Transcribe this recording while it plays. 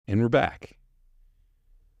And we're back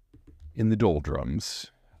in the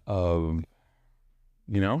doldrums of,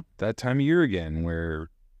 that time of year again where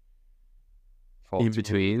In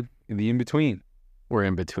between. The in-between. We're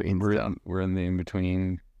in between. We're in the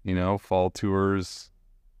in-between, fall tours,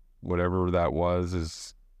 whatever that was,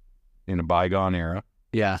 is in a bygone era.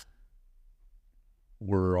 Yeah.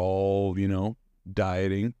 We're all,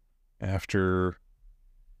 dieting after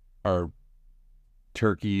our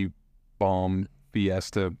turkey bomb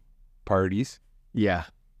fiesta parties. Yeah.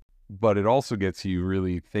 But it also gets you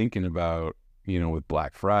really thinking about, with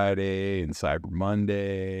Black Friday and Cyber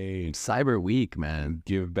Monday. And Cyber Week, man.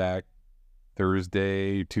 Give back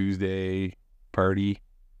Thursday, Tuesday party.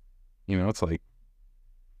 It's like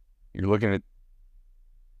you're looking at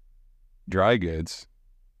dry goods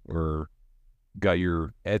or got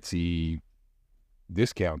your Etsy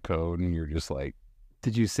discount code and you're just like,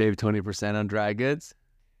 did you save 20% on dry goods?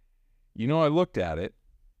 I looked at it.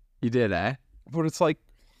 You did, eh? But it's like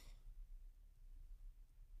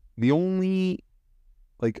the only,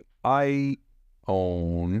 I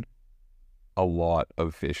own a lot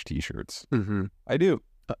of Phish t-shirts. Mm-hmm. I do.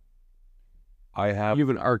 You have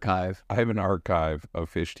an archive. I have an archive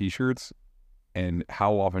of Phish t-shirts. And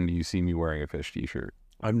how often do you see me wearing a Phish t-shirt?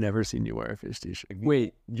 I've never seen you wear a Phish t-shirt.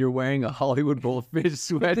 Wait, you're wearing a Hollywood Bowl Phish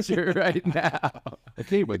sweatshirt right now.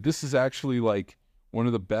 Okay, but this is actually one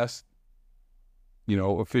of the best,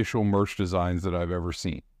 official merch designs that I've ever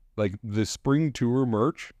seen. The spring tour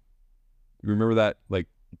merch. You remember that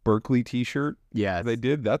Berkeley t-shirt? Yeah. They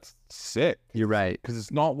did? That's sick. You're right. Because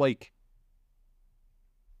it's not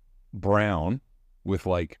brown with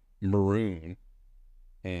maroon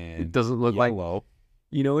and it doesn't look yellow.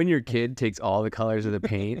 When your kid takes all the colors of the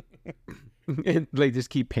paint and just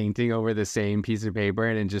keep painting over the same piece of paper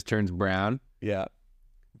and it just turns brown. Yeah.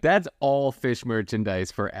 That's all Phish merchandise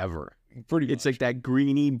forever. It's like that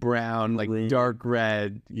greeny brown, Green. Dark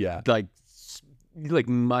red. Yeah. Like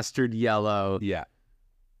mustard yellow. Yeah.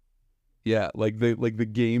 Yeah. The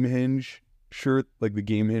Game Hinge shirt, the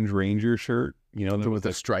Game Hinge Ranger shirt, with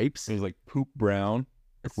the stripes. It was poop brown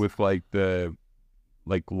with the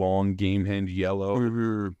long Game Hinge yellow.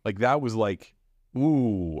 Mm-hmm. That was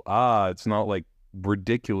it's not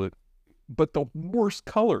ridiculous, but the worst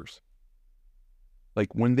colors.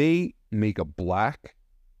 When they make a black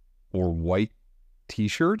or white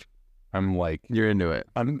t-shirt, I'm you're into it.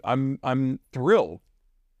 I'm thrilled,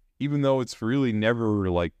 even though it's really never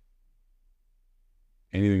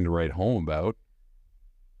anything to write home about,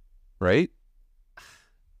 right?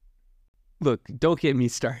 Look, don't get me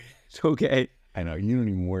started, okay? I know you don't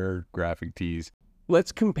even wear graphic tees.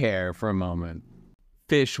 Let's compare for a moment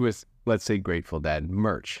Phish with, let's say, Grateful Dead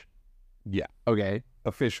merch. Yeah. Okay.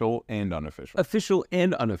 Official and unofficial. Official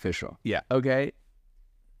and unofficial. Yeah. Okay.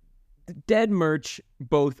 The Dead merch,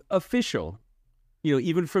 both official,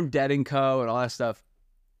 even from Dead & Co. and all that stuff,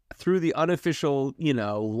 through the unofficial,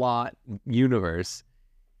 lot universe,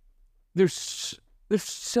 there's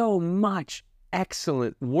so much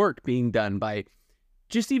excellent work being done by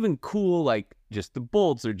just even cool, just the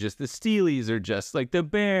Bolts or just the Steelies or just the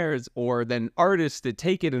Bears, or then artists that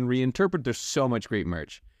take it and reinterpret. There's so much great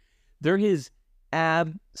merch. There is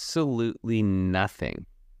absolutely nothing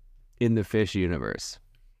in the Phish universe.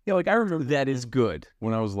 Yeah, I remember that is good.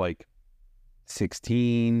 When I was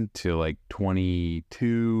 16 to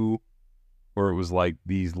 22, where it was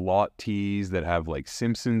these lot tees that have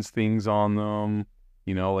Simpsons things on them.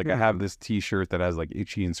 I have this t-shirt that has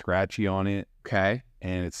Itchy and Scratchy on it. Okay.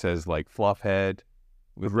 And it says Fluffhead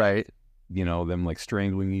with them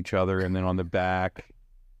strangling each other, and then on the back,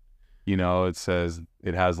 it says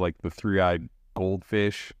it has the three-eyed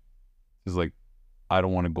goldfish. It's I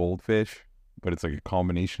don't want a goldfish, but it's a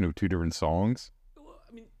combination of two different songs.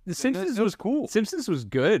 I mean, the Simpsons was cool. Simpsons was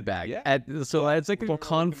good back. Yeah. So it's a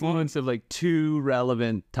confluence of two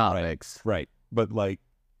relevant topics. Right. But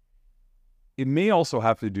it may also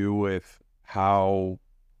have to do with how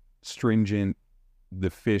stringent the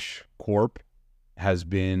Phish Corp has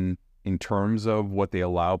been in terms of what they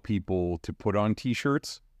allow people to put on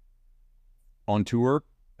t-shirts on tour,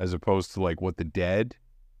 as opposed to what the Dead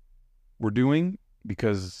were doing,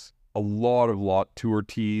 because a lot of tour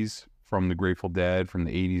tees from the Grateful Dead from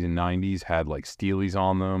the 80s and 90s had Steelies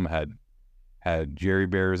on them, had Jerry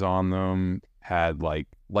Bears on them, had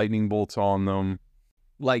lightning bolts on them,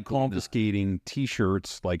 confiscating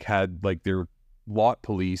t-shirts, had their lot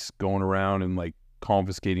police going around and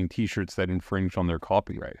confiscating t-shirts that infringed on their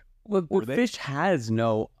copyright. Well, Phish has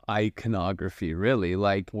no iconography, really.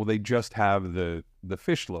 Well, they just have the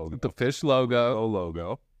Phish logo. The Phish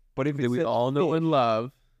logo. But if that we all know and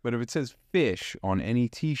love. But if it says Phish on any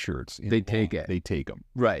T-shirts, They take it. They take them.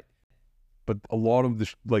 Right. But a lot of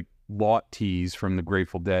the like lot tees from the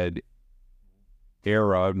Grateful Dead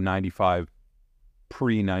era, 95,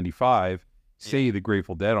 pre-95, say the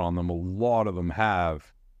Grateful Dead on them. A lot of them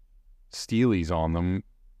have Steelies on them,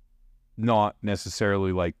 not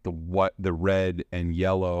necessarily like the red and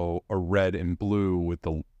yellow or red and blue with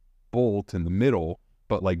the bolt in the middle,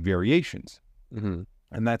 but like variations. Mm-hmm.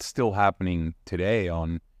 And that's still happening today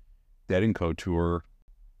on Dead & Co. Tour,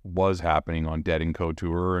 was happening on Dead & Co.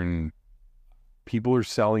 Tour, and people are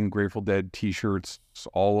selling Grateful Dead T-shirts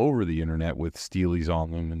all over the internet with Steelies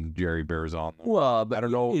on them and Jerry Bears on them. Well, but I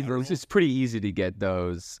don't know. It's pretty easy to get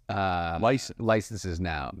those licenses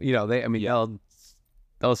now. You know,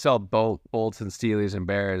 they'll sell bolts and Steelies and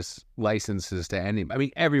Bears licenses to any. I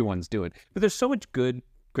mean, everyone's doing it. But there's so much good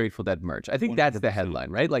Grateful Dead merch. I think 100%. That's the headline,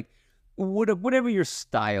 right? Like, whatever your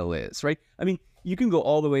style is, right? I mean, you can go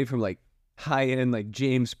all the way from like high-end, like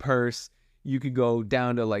James Purse. You could go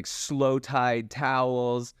down to like slow tide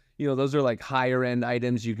towels. You know, those are like higher end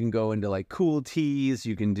items. You can go into like cool tees.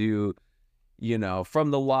 You can do, you know,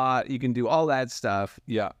 from the lot. You can do all that stuff.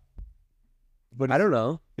 Yeah. But I don't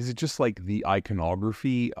know. Is it just like the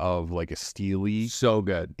iconography of like a Steely? So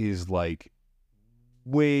good. Is like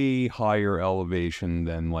way higher elevation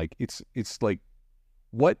than like, it's like,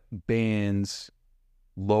 what band's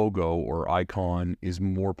logo or icon is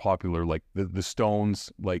more popular? Like the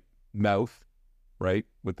Stones, like mouth, right,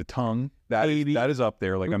 with the tongue. That is up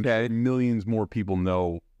there. Like, I'm sure millions more people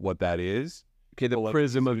know what that is. Okay, the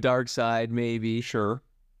Prism of Dark Side, maybe. Sure.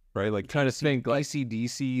 Right, like trying to think like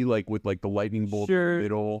AC/DC, like with like the lightning bolt sure. in the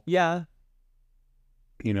middle. Yeah.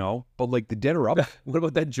 You know, but like the Dead are up. What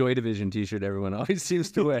about that Joy Division T-shirt everyone always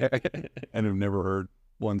seems to wear? And I've never heard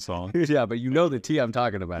one song. Yeah, but you know the tee I'm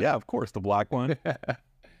talking about. Yeah, of course, the black one.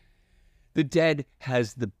 The Dead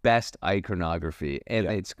has the best iconography, and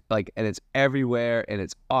it's like, and it's everywhere, and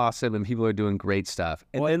it's awesome, and people are doing great stuff.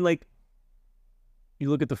 And then like, you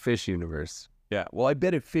look at the Phish universe. Yeah, well, I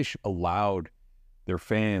bet if Phish allowed their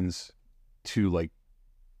fans to like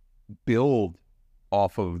build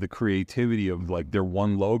off of the creativity of like their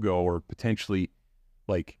one logo, or potentially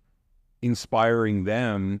like inspiring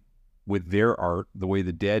them with their art the way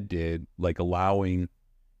the Dead did, like allowing,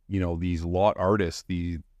 you know, these lot artists,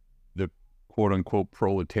 the quote unquote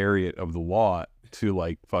proletariat of the lot, to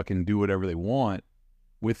like fucking do whatever they want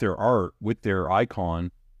with their art, with their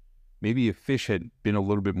icon. Maybe if Phish had been a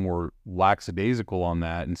little bit more lackadaisical on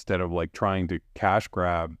that, instead of like trying to cash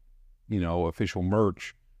grab, you know, official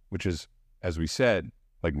merch, which is, as we said,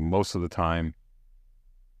 like most of the time,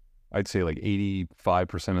 I'd say like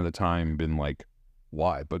 85% of the time been like,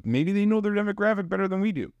 why? But maybe they know their demographic better than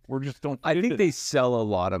we do. We're just don't. I think they sell a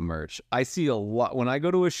lot of merch. I see a lot when I go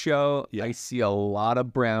to a show. Yeah. I see a lot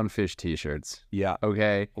of brown Phish T-shirts. Yeah.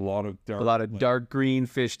 Okay. A lot of dark green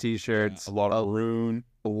Phish T-shirts. Yeah. A lot of maroon.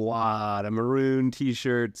 A lot of maroon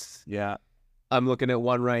T-shirts. Yeah. I'm looking at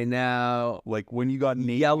one right now. Like when you got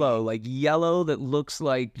yellow, like yellow that looks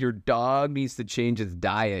like your dog needs to change its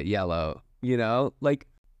diet. Yellow. You know, like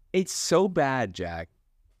it's so bad, Jack.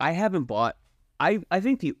 I haven't bought. I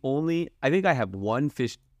think I have one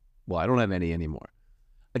Phish. Well, I don't have any anymore.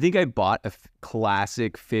 I think I bought a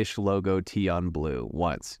classic Phish logo tee on blue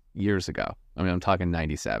once, years ago. I mean, I'm talking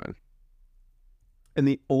 97. And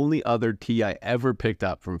the only other tee I ever picked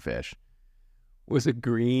up from Phish was a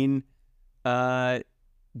green John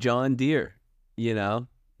Deere, you know,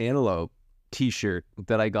 antelope T-shirt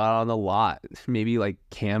that I got on the lot, maybe like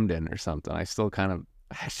Camden or something. I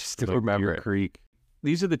just still remember it. Creek.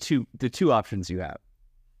 These are the two options you have.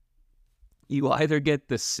 You either get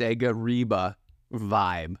the Sega Reba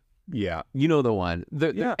vibe. Yeah. You know the one.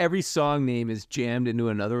 Every song name is jammed into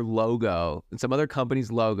another logo, and some other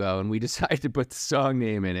company's logo, and we decide to put the song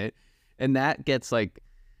name in it. And that gets like,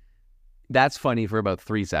 that's funny for about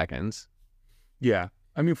 3 seconds. Yeah.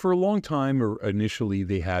 I mean, for a long time, or initially,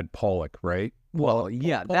 they had Pollock, right? Well,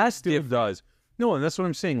 yeah, that's still does. No, and that's what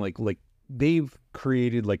I'm saying. Like they've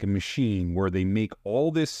created like a machine where they make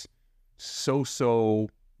all this so-so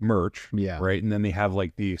merch, right? And then they have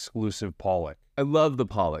like the exclusive Pollock. I love the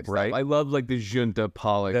Pollock, right? Stuff. I love like the Junta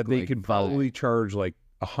Pollock. That they could probably charge like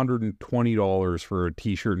 $120 for a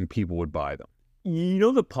T-shirt, and people would buy them. You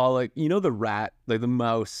know the Pollock, you know the rat, like the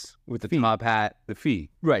mouse with the top hat, the fee,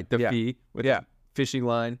 right? The fee with the fishing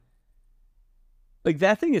line. Like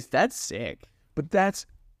that's sick. But that's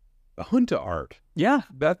Junta art. Yeah,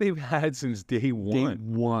 that they've had since day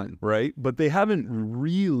one, right? But they haven't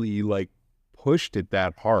really like pushed it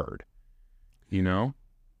that hard, you know.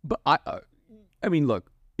 But I mean,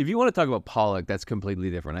 look, If you want to talk about Pollock, that's completely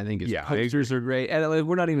different. I think his posters are great. And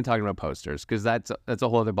we're not even talking about posters because that's a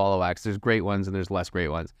whole other ball of wax. There's great ones and there's less great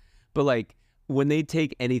ones. But like when they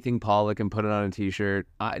take anything Pollock and put it on a T-shirt,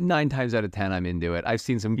 9 times out of 10, I'm into it. I've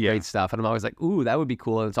seen some great stuff and I'm always like, ooh, that would be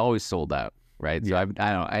cool. And it's always sold out, right? So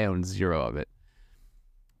I own 0 of it.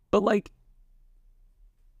 But like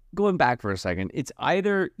going back for a second, it's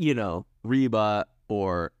either, Reba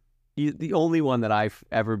or... The only one that I've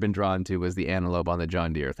ever been drawn to was the antelope on the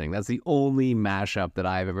John Deere thing. That's the only mashup that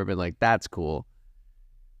I've ever been like, that's cool.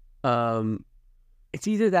 It's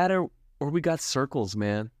either that or we got circles,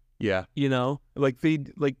 man. Yeah. Like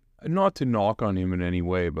not to knock on him in any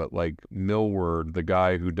way, but like Millward, the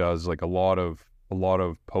guy who does like a lot of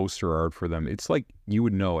poster art for them, it's like you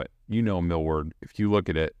would know it. Millward. If you look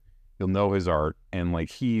at it, you'll know his art. And like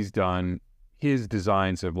his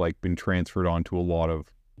designs have like been transferred onto a lot of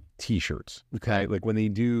T-shirts. Okay. Like when they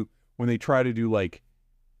try to do like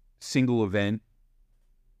single event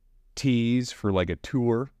tees for like a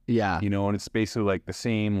tour. Yeah. And it's basically like the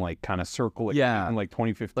same like kind of circle. In like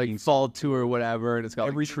 2015. Like fall tour or whatever. And it's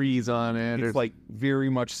got like trees on it. It's like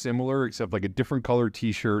very much similar except like a different color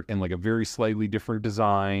T-shirt and like a very slightly different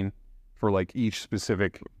design for like each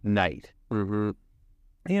specific night. Mm-hmm.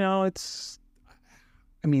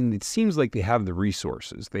 It seems like they have the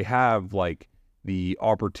resources. They have like the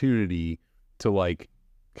opportunity to like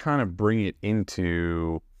kind of bring it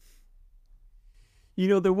into...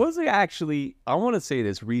 there was actually, I want to say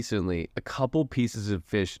this recently, a couple pieces of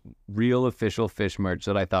Phish, real official Phish merch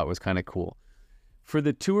that I thought was kind of cool. For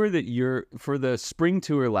the tour for the spring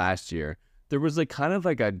tour last year, there was like kind of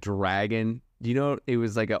like a dragon, it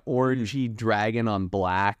was like an orangey dragon on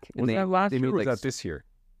black. Was that last year or was that this year?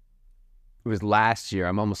 It was last year,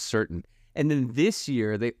 I'm almost certain. And then this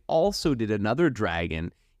year, they also did another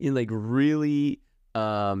dragon in like really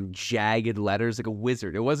jagged letters, like a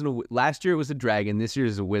wizard. It wasn't last year it was a dragon. This year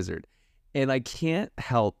is a wizard. And I can't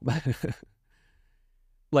help,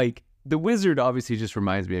 like the wizard obviously just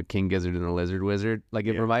reminds me of King Gizzard and the Lizard Wizard. Like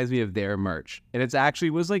it reminds me of their merch. And it's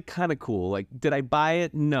actually was like kind of cool. Like, did I buy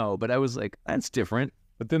it? No, but I was like, that's different.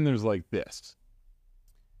 But then there's like this.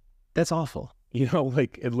 That's awful.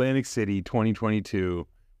 Like Atlantic City 2022.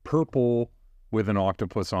 Purple with an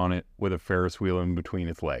octopus on it with a Ferris wheel in between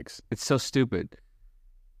its legs. It's so stupid.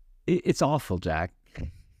 It's awful, Jack.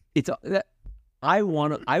 I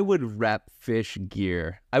would rep Phish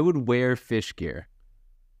gear. I would wear Phish gear.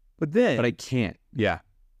 But I can't. Yeah.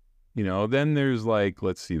 Then there's like,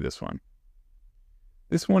 let's see this one.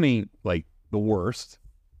 This one ain't like the worst.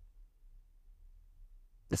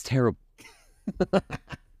 It's terrible.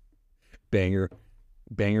 Banger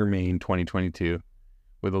Maine 2022.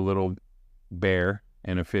 With a little bear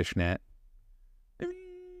and a fishnet.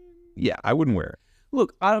 Yeah, I wouldn't wear it.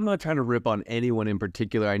 Look, I'm not trying to rip on anyone in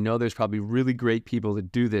particular. I know there's probably really great people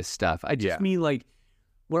that do this stuff. I just mean like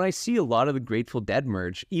when I see a lot of the Grateful Dead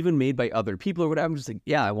merch, even made by other people or whatever, I'm just like,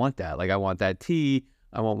 yeah, I want that. Like I want that tee.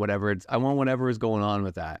 I want whatever is going on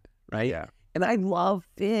with that. Right? Yeah. And I love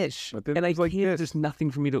Phish. And I like can't, there's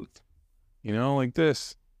nothing for me to... like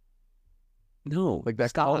this. No, like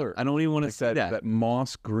that color. I don't even want to say that. That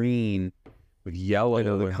moss green with yellow. I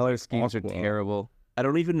know, the color schemes are terrible. I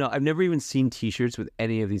don't even know. I've never even seen T-shirts with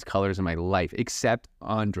any of these colors in my life, except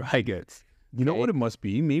on dry goods. You know what it must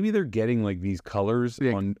be? Maybe they're getting like these colors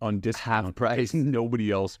on discount. Half price.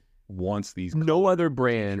 Nobody else wants these. No other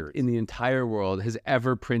brand in the entire world has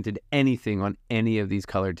ever printed anything on any of these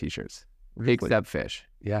colored T-shirts, except Phish.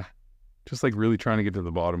 Yeah. Just like really trying to get to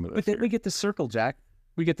the bottom of this. But then we get the circle, Jack.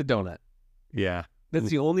 We get the donut. Yeah. That's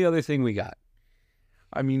the only other thing we got.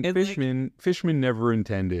 I mean, Fishman never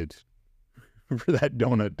intended for that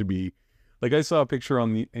donut to be... Like, I saw a picture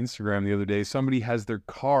on the Instagram the other day. Somebody has their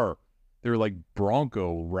car, their, like,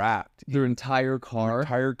 Bronco wrapped. Their entire car? Their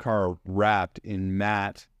entire car wrapped in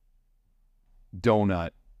matte donut.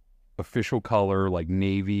 Official color, like,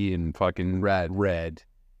 navy and fucking red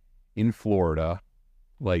in Florida.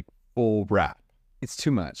 Like, full wrap. It's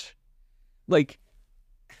too much. Like...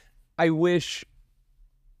 I wish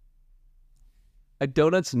a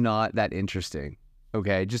donut's not that interesting,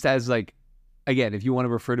 okay? Just as like, again, if you want to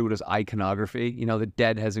refer to it as iconography, the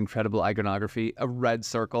Dead has incredible iconography. A red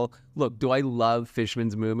circle. Look, do I love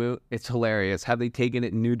Fishman's Moo? It's hilarious. Have they taken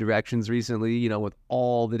it in new directions recently, with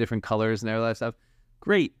all the different colors and all that stuff?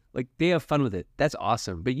 Great. Like, they have fun with it. That's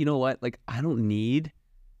awesome. But you know what? Like, I don't need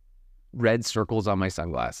red circles on my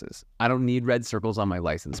sunglasses. I don't need red circles on my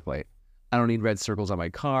license plate. I don't need red circles on my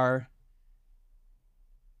car.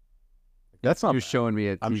 That's not. You're showing me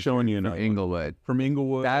it. I'm showing you from Inglewood. From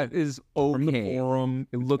Inglewood. That is okay. From the Forum.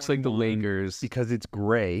 It looks like the Lakers because it's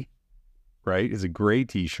gray. right, is a gray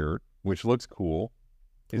t-shirt, which looks cool.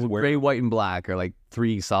 Well, gray, white, and black are like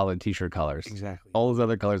 3 solid t-shirt colors. Exactly. All those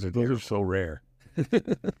other colors are Those terrible. are so rare.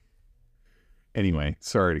 Anyway,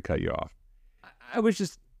 sorry to cut you off. I was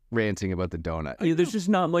just ranting about the donut. You know, there's just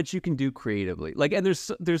not much you can do creatively. Like, and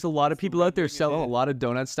there's a lot of people out there selling a lot of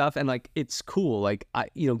donut stuff, and like it's cool. Like,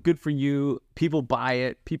 good for you. People buy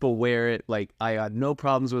it. People wear it. Like, I got no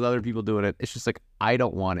problems with other people doing it. It's just like I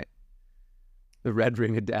don't want it. The red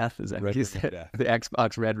ring of death, is that what you said? The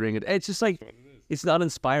Xbox red ring. It's just like, it's not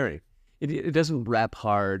inspiring. It doesn't rap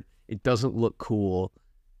hard. It doesn't look cool.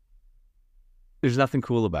 There's nothing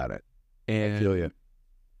cool about it. And I feel you.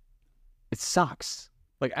 It sucks.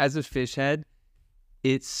 Like, as a Phish head,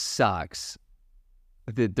 it sucks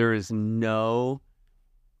that there is no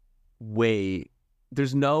way.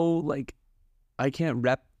 There's no, like, I can't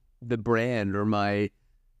rep the brand or my,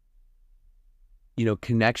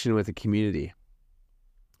 connection with the community.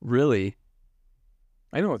 Really,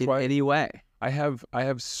 I know, it's in why any way. I have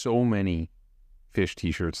so many Phish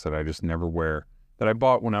t-shirts that I just never wear, that I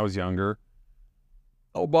bought when I was younger.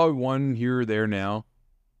 I'll buy one here or there now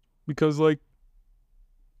because, like,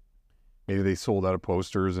 maybe they sold out of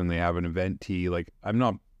posters and they have an event tee. Like, I'm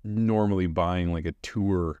not normally buying like a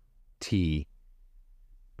tour tee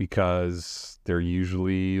because they're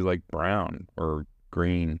usually like brown or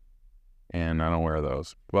green, and I don't wear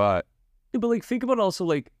those. But like, think about also,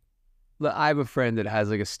 like, I have a friend that has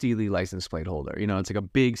like a Steely license plate holder. It's like a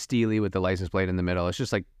big Steely with the license plate in the middle. It's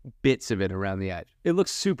just like bits of it around the edge. It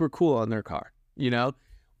looks super cool on their car,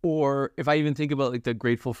 Or if I even think about like the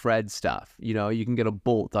Grateful Fred stuff, you can get a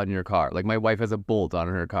bolt on your car. Like, my wife has a bolt on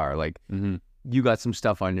her car. Like, you got some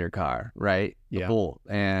stuff on your car, right? Yeah. A bolt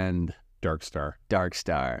and Dark Star.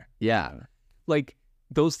 Yeah. Like,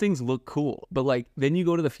 those things look cool, but like, then you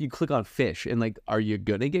go to you click on Phish, and like, are you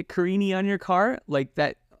gonna get Carini on your car? Like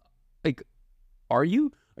that, like, are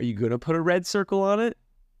you gonna put a red circle on it?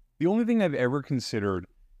 The only thing I've ever considered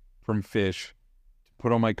from Phish to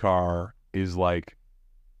put on my car is like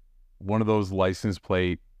one of those license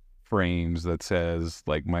plate frames that says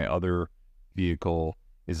like my other vehicle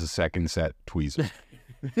is a second set tweezer.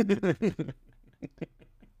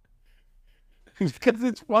 Because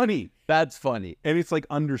it's funny. That's funny. And it's like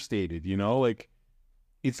understated, like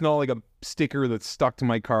it's not like a sticker that's stuck to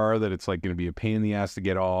my car that it's like going to be a pain in the ass to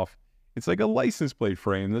get off. It's like a license plate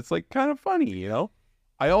frame that's like kind of funny,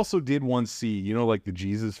 I also did once see, like the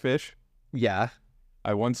Jesus fish. Yeah.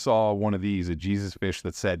 I once saw one of these, a Jesus fish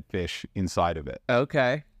that said Phish inside of it.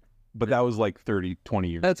 Okay. But that was like 30, 20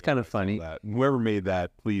 years That's ago. kind of funny. That. Whoever made that,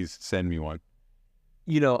 please send me one.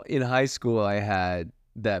 In high school, I had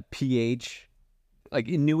that PH. Like,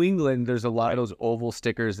 in New England, there's a lot of those oval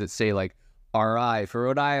stickers that say like RI for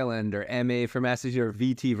Rhode Island or MA for Massachusetts or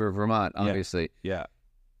VT for Vermont, obviously. Yeah.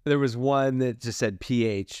 There was one that just said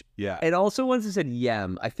PH. Yeah. And also ones that said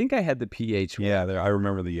YEM. I think I had the PH one. Yeah, I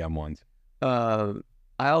remember the M ones.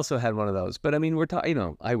 I also had one of those. But I mean, we're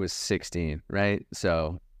talking, I was 16, right?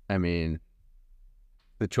 So, I mean,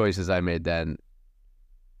 the choices I made then,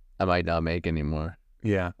 I might not make anymore.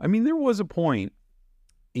 Yeah. I mean, there was a point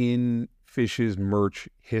in Phish's merch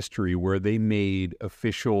history where they made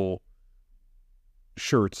official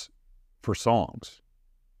shirts for songs.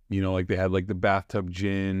 Like they had like the bathtub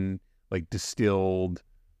gin, like distilled,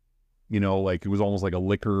 like it was almost like a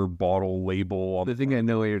liquor bottle label. I think I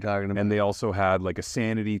know what you're talking about. And they also had like a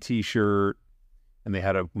Sanity t-shirt, and they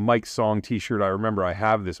had a Mike Song t-shirt. I remember I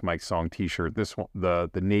have this Mike Song t-shirt. This one, the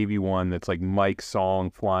Navy one that's like Mike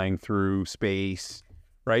Song flying through space,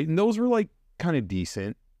 right? And those were like kind of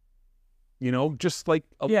decent. Just like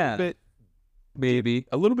a little bit, maybe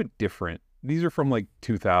a little bit different. These are from like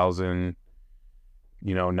 2000,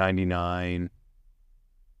 99.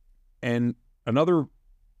 And another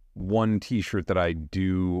one t-shirt that I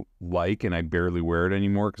do like, and I barely wear it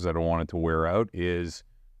anymore because I don't want it to wear out, is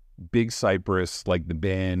Big Cypress, like the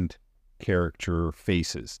band character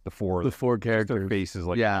faces. The four characters. Their faces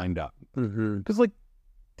like lined up. Because like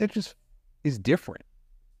that just is different.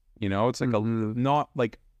 It's like not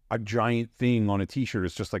like a giant thing on a t-shirt.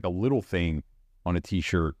 It's just like a little thing on a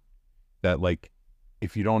t-shirt that, like,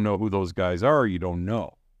 if you don't know who those guys are, you don't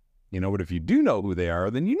know. But if you do know who they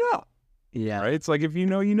are, then you know. Yeah. Right? It's like, if you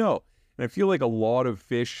know, you know. And I feel like a lot of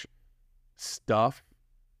Phish stuff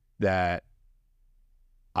that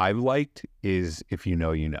I've liked is if you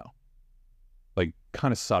know, you know. Like,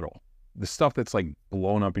 kind of subtle. The stuff that's like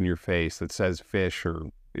blown up in your face that says Phish or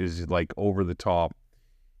is like over the top,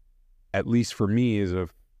 at least for me as a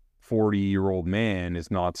 40-year-old man, is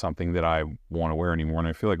not something that I want to wear anymore. And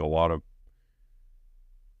I feel like a lot of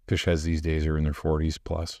Phish heads these days are in their 40s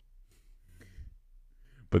plus.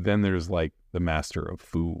 But then there's like the Master of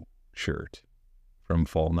Fu shirt from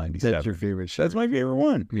fall '97. That's your favorite shirt. That's my favorite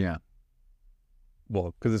one. Yeah.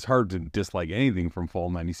 Well, because it's hard to dislike anything from fall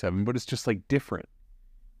 '97, but it's just like different.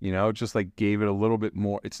 You know, it just like gave it a little bit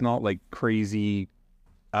more. It's not like crazy,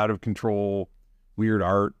 out of control, weird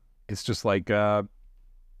art. It's just like a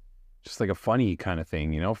funny kind of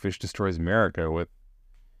thing. You know, Phish Destroys America with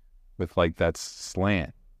like that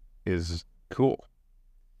slant is cool.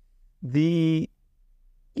 The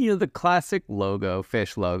classic logo,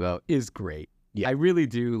 Phish logo, is great. Yeah. I really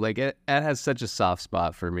do. Like, it has such a soft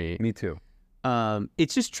spot for me. Me too.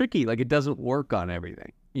 It's just tricky. Like, it doesn't work on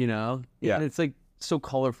everything, you know? Yeah. And it's like so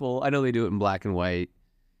colorful. I know they do it in black and white,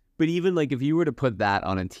 but even like if you were to put that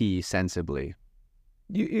on a tee sensibly,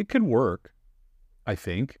 It could work, I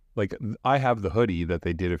think. Like, I have the hoodie that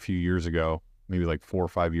they did a few years ago, maybe like 4 or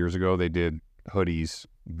 5 years ago. They did hoodies,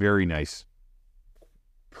 very nice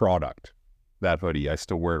product. That hoodie, I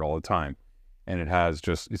still wear it all the time. And it has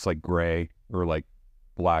it's like gray or like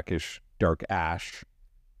blackish, dark ash,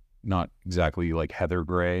 not exactly like heather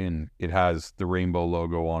gray. And it has the rainbow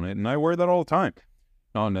logo on it. And I wear that all the time.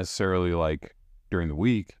 Not necessarily like during the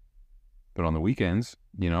week, but on the weekends,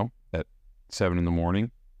 you know, at 7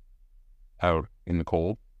 a.m, out in the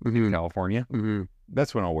cold in California.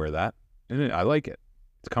 That's when I'll wear that. And I like it.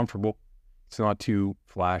 It's comfortable. It's not too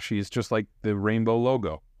flashy. It's just like the rainbow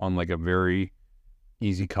logo on like a very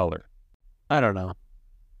easy color. I don't know.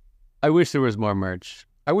 I wish there was more merch.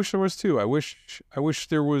 I wish there was too. I wish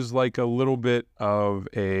there was like a little bit of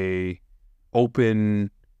a open,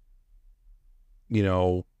 you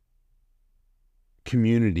know,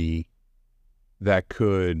 community that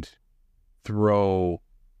could throw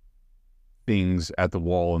things at the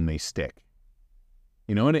wall and they stick.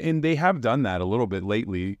 You know, and they have done that a little bit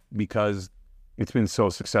lately because it's been so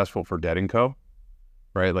successful for Dead & Co.,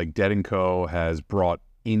 right? Like Dead & Co. has brought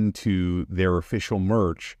into their official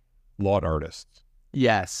merch lot artists.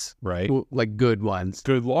 Yes. Right? Like good ones.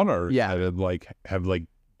 Good lot artists Yeah. that have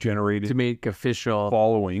generated To make official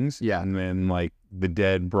followings. Yeah. And then like the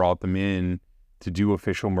Dead brought them in to do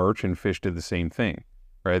official merch, and Phish did the same thing,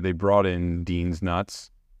 right? They brought in Dean's Nuts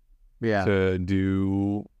to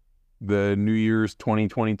do the New Year's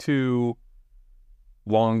 2022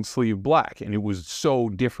 long sleeve black. And it was so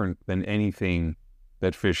different than anything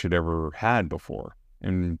that Phish had ever had before.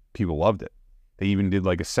 And people loved it. They even did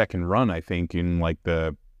like a second run, I think, in like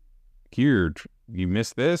here, you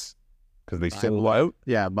missed this? Because they sold out.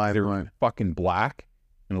 Yeah, by the way. They're fucking black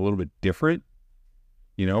and a little bit different.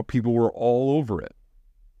 You know, people were all over it.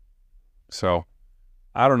 So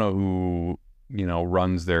I don't know who, you know,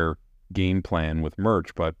 runs their game plan with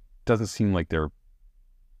merch, but it doesn't seem like they're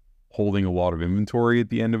holding a lot of inventory at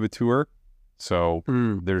the end of a tour. So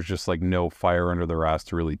there's just like no fire under their ass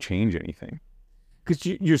to really change anything. Because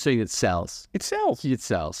you're saying it sells. It sells. It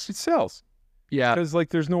sells. It sells. Yeah. Because like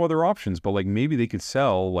there's no other options, but like maybe they could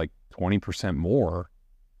sell like 20% more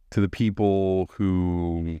to the people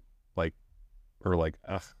who like are like,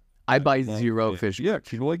 ugh. I buy zero Phish. Yeah,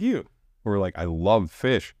 people like you who are like, I love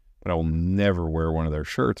Phish, but I will never wear one of their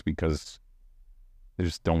shirts because they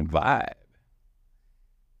just don't vibe.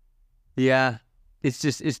 Yeah. It's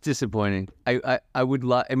disappointing. I would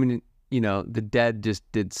love, I mean, you know, the Dead just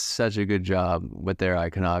did such a good job with their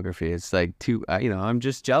iconography. It's like I'm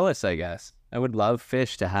just jealous, I guess. I would love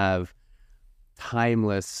Phish to have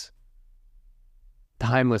timeless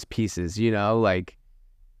pieces, you know, like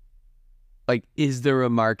is there a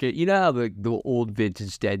market? You know how the old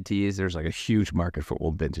vintage Dead tees, there's like a huge market for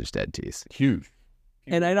old vintage Dead tees. Huge.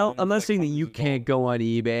 And I'm not saying that you can't go on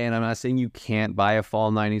eBay, and I'm not saying you can't buy a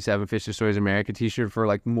fall 97 Phish Destroys America t-shirt for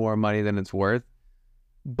like more money than it's worth.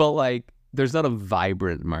 But like, there's not a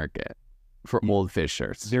vibrant market for old Phish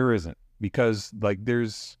shirts. There isn't, because like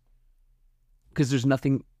there's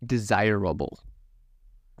nothing desirable.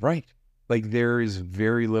 Right. Like there is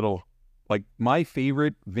very little. Like my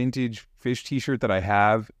favorite vintage Phish t-shirt that I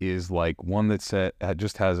have is like one that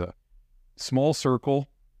just has a small circle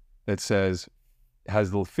that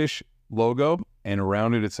has the Phish logo, and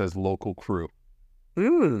around it says local crew.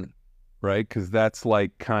 Right? Because that's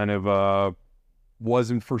like kind of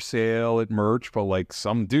wasn't for sale at merch, but like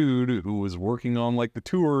some dude who was working on like the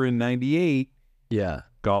tour in '98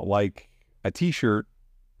 got like a t-shirt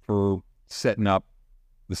for setting up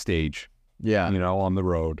the stage, you know, on the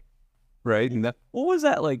road, right? And what was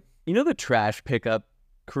that like? You know, the trash pickup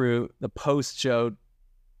crew, the post-show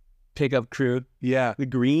pickup crew, the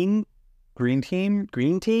green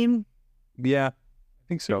team, yeah, I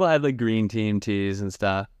think so. People had like green team tees and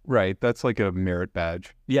stuff, right? That's like a merit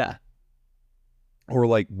badge, or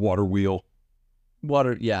like water wheel,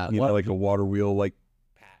 know, like a water wheel like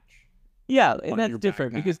Yeah, and on that's your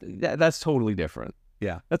different backpack. because that's totally different.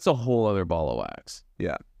 Yeah. That's a whole other ball of wax.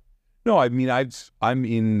 Yeah. No, I mean, I'm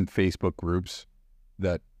in Facebook groups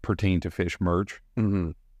that pertain to Phish merch,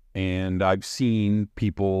 Mm-hmm. and I've seen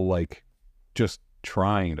people like just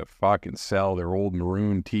trying to fucking sell their old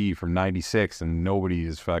maroon tee from '96, and nobody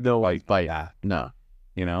is fucking Bite. No.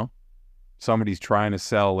 you know? Somebody's trying to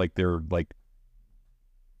sell like their like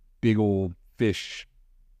big old Phish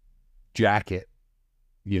jacket,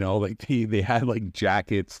 like they had like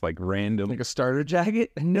jackets, like random, Like a starter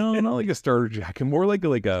jacket? no, not like a starter jacket, more like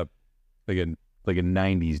a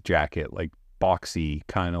 90s jacket, like boxy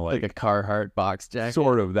kind of Like a Carhartt box jacket?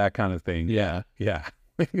 sort of that kind of thing. Yeah. Yeah.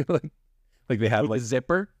 like they had With like a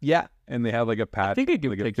zipper? yeah, and they had like a patch, I think I can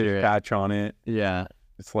like a picture Phish it. patch on it. Yeah.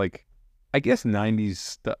 It's like, I guess 90s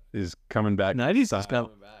stuff is coming back. 90s is style.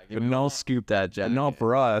 coming back. But I'll scoop that jacket. And not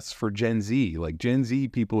for us, for Gen Z. Like Gen Z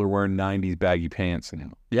people are wearing 90s baggy pants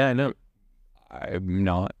now. Yeah, I know. I'm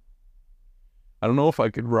not. I don't know if I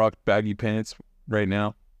could rock baggy pants right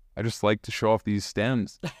now. I just like to show off these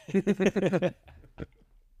stems.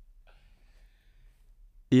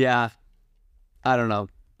 Yeah. I don't know.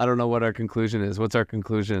 I don't know what our conclusion is. What's our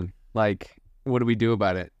conclusion? Like, what do we do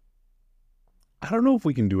about it? I don't know if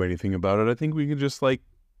we can do anything about it. I think we can just like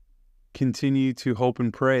continue to hope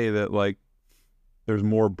and pray that like there's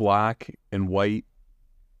more black and white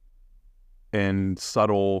and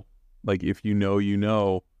subtle, like if you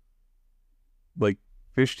know, like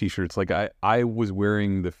Phish t-shirts. Like I was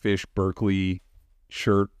wearing the Phish Berkeley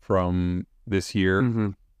shirt from this year Mm-hmm.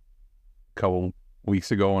 a couple weeks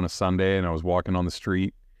ago on a Sunday, and I was walking on the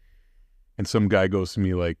street and some guy goes to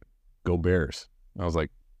me like, "Go Bears." I was like,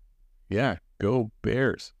 "Yeah, go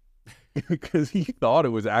Bears." Because he thought it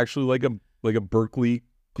was actually like a Berkeley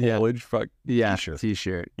college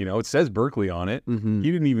t-shirt. It says Berkeley on it. Mm-hmm.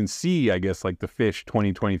 He didn't even see, I guess, like the Phish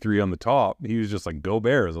 2023 on the top. He was just like, "Go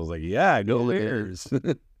Bears." I was like, "Yeah, go Bears."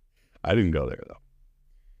 I didn't go there though.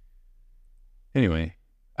 Anyway,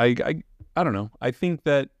 I don't know. I think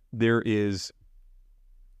that there is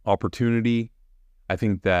opportunity. I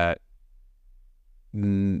think that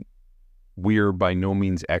we're by no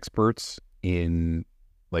means experts in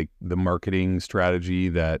like the marketing strategy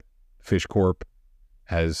that Phish Corp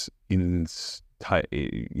has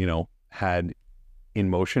had in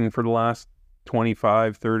motion for the last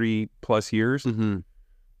 25, 30 plus years. Mm-hmm.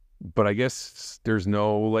 But I guess there's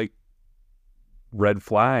no like red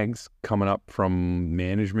flags coming up from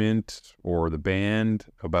management or the band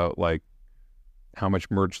about like how much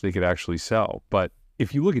merch they could actually sell. But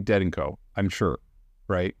if you look at Dead & Co., I'm sure,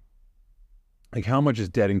 right? Like how much is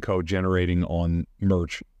Dead & Co. generating on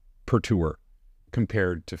merch per tour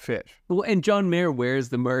compared to Phish? Well, and John Mayer wears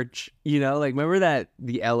the merch, like remember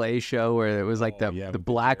the LA show where it was like the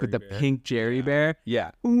black with the pink Jerry Bear?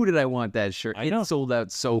 Yeah. Ooh, did I want that shirt? I know. It sold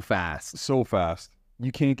out so fast. So fast.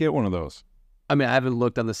 You can't get one of those. I mean, I haven't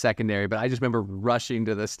looked on the secondary, but I just remember rushing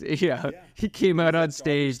to the stage. He came out on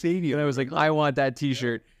stage, and I was like, I want that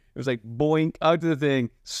t-shirt. It was like, boink, out to the thing,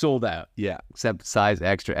 sold out. Yeah. Except size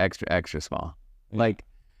extra, extra, extra small. Like,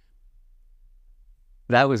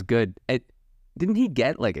 that was good. Didn't he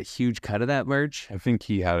get like a huge cut of that merch? I think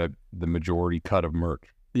he had the majority cut of merch.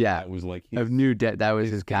 Yeah. It was like Of new debt. That was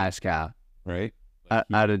his cash cow. right?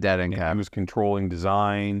 Out of Dead & He Co. was controlling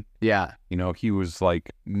design. Yeah. He was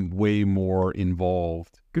like way more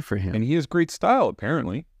involved. Good for him. And he has great style,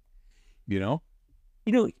 apparently. He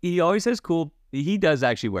always has cool. He does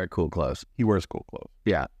actually wear cool clothes. He wears cool clothes.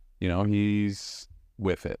 Yeah. He's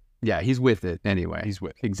with it. Yeah, he's with it anyway. He's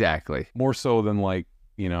with it. Exactly. More so than like,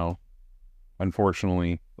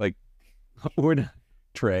 unfortunately, like We're not.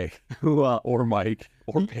 Trey Well, or Mike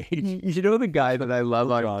or Paige. the guy that I love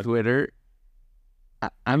on John. Twitter?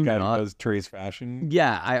 I'm Guy who not. does Trey's fashion.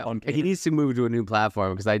 Yeah, on he Twitter. needs to move to a new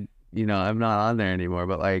platform because I'm not on there anymore.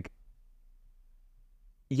 But like,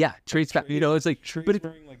 yeah, Trade's, it's like, Trey's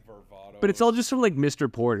wearing like Vervato. but it's all just from like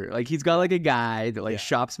Mr. Porter. Like he's got like a guy that like Yeah.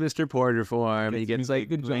 shops Mr. Porter for him. And he Gets gets him, like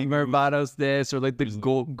like, the Grey Vervatos this or like the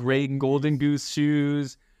gray golden goose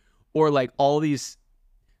shoes, or like all these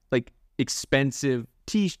like expensive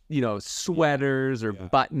sweaters or Yeah.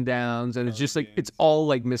 button downs, and it's just like it's all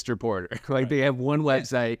like Mr. Porter. Like they have one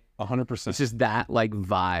website. 100%. It's just that like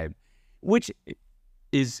vibe, which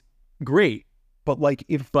is great. But like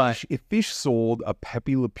if Phish sold a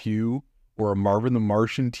Pepe Le Pew or a Marvin the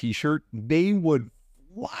Martian t-shirt, they would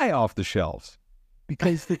fly off the shelves.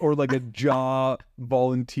 Or like a Jaw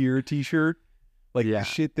volunteer t-shirt. Like Yeah. the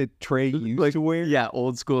shit that Trey used to wear. Yeah,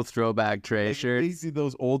 old school throwback Trey Like, shirts. they see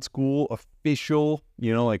those old school official,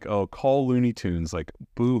 call Looney Tunes, like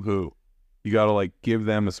boo-hoo. you got to like give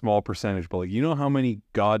them a small percentage. But like, you know how many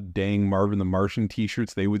god dang Marvin the Martian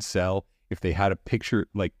t-shirts they would sell if they had a picture,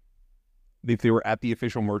 like if they were at the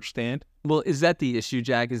official merch stand? Well, is that the issue,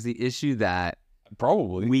 Jack? Is the issue that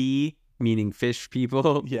Probably. we, meaning Phish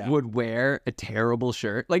people, Yeah. would wear a terrible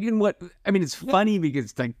shirt? Like in what? I mean, it's funny because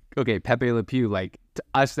it's like, okay, Pepe Le Pew, like to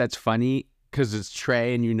us, that's funny because it's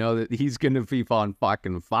Trey and you know that he's going to be on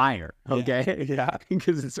fucking fire, okay? Yeah.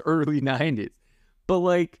 Because it's early 90s. But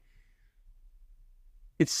like,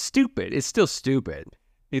 it's stupid. It's still stupid.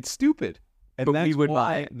 It's stupid. And But that's we would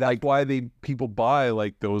why, buy, that's like- why people buy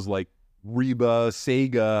like those like Reba,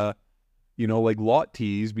 Sega, you know, like lot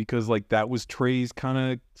tees, because like that was Trey's kind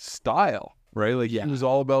of style, right? Like Yeah. he was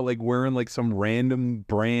all about like wearing like some random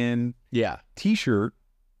brand Yeah. t-shirt,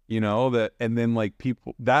 you know, that, and then like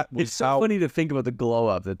people, that was It's so how, funny to think about the glow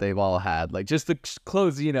up that they've all had. Like just the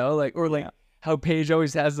clothes, you know, like, or like Yeah. how Paige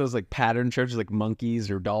always has those like pattern shirts, like monkeys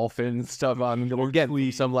or dolphins stuff on. We'll get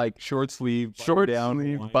some like short sleeve, short down,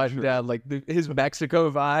 sleeve, button down, like his Mexico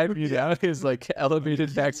vibe, you know, his like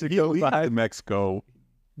elevated Mexico the vibe. Mexico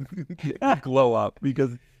glow up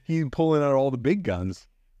because he's pulling out all the big guns.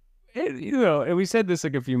 And, you know, and we said this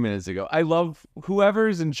like a few minutes ago. I love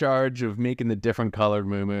whoever's in charge of making the different colored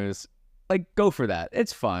muumuus. Like, go for that.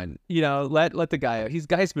 It's fun. You know, let the guy out.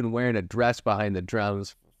 Guy's been wearing a dress behind the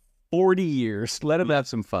drums 40 years. Let him have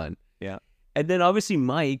some fun. Yeah. And then obviously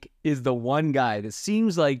Mike is the one guy that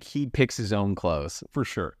seems like he picks his own clothes. For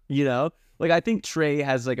sure. You know? Like, I think Trey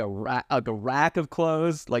has like a rack of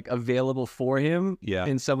clothes like available for him. Yeah.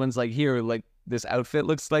 And someone's like, here, like this outfit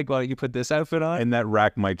looks like, why don't you put this outfit on? And that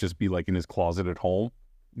rack might just be like in his closet at home,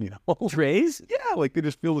 you know? Trey's? Yeah, like they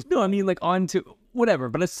just feel this. No, I mean like onto whatever,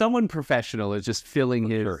 but if someone professional is just filling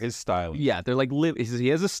His style. yeah, they're like he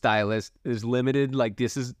has a stylist. There's limited like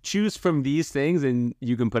this is choose from these things and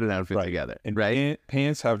you can put an outfit Right. together, And right?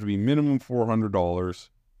 pants have to be minimum $400.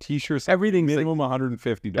 T-shirts Everything's minimum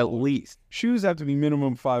 $150. at least Shoes have to be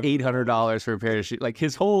minimum $800 for a pair of shoes. Like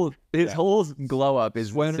his whole glow up is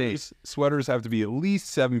insane. Sweaters have to be at least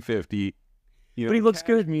 $750. You know, But he looks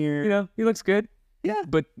good. cashmere. You know, he looks good. Yeah.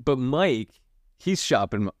 But Mike, he's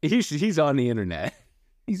shopping. He's on the internet.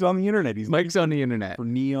 He's on the internet. He's Mike's on the internet. for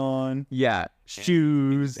neon. Yeah,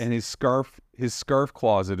 shoes. And his scarf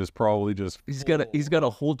closet is probably just He's got a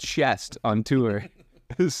whole chest on tour.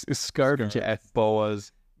 his scarf chest.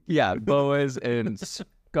 boas. Yeah, boas and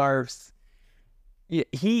scarves. Yeah,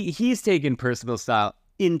 he's taken personal style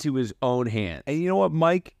into his own hands. And you know what,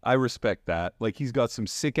 Mike? I respect that. Like he's got some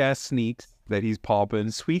sick ass sneaks that he's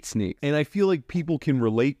popping. Sweet sneaks. And I feel like people can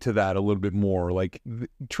relate to that a little bit more. Like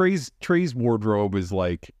Trey's wardrobe is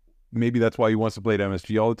like, maybe that's why he wants to play at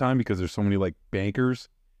MSG all the time, because there's so many like bankers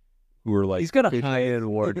who are like, He's got a high-end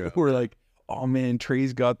wardrobe. who are like, oh man,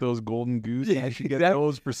 Trey's got those golden goose. Yeah, I should get that-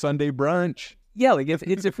 those for Sunday brunch. Yeah, like if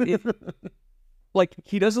like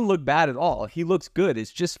he doesn't look bad at all. He looks good.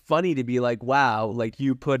 It's just funny to be like, wow, like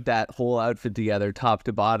you put that whole outfit together top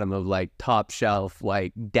to bottom of like top shelf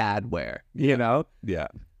like dad wear, you know? Yeah.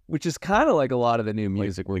 Which is kind of like a lot of the new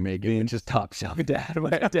music we're making, which is top shelf dad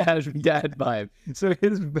vibe. So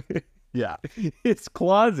his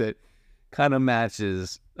closet kind of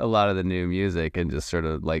matches a lot of the new music and just sort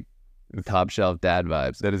of like top shelf dad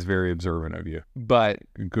vibes. That is very observant of you. But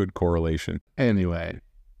Good correlation. anyway,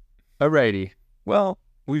 alrighty. Well,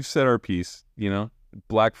 we've said our piece, you know,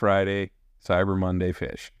 Black Friday, Cyber Monday,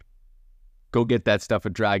 Phish. Go get that stuff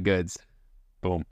at Dry Goods. Boom.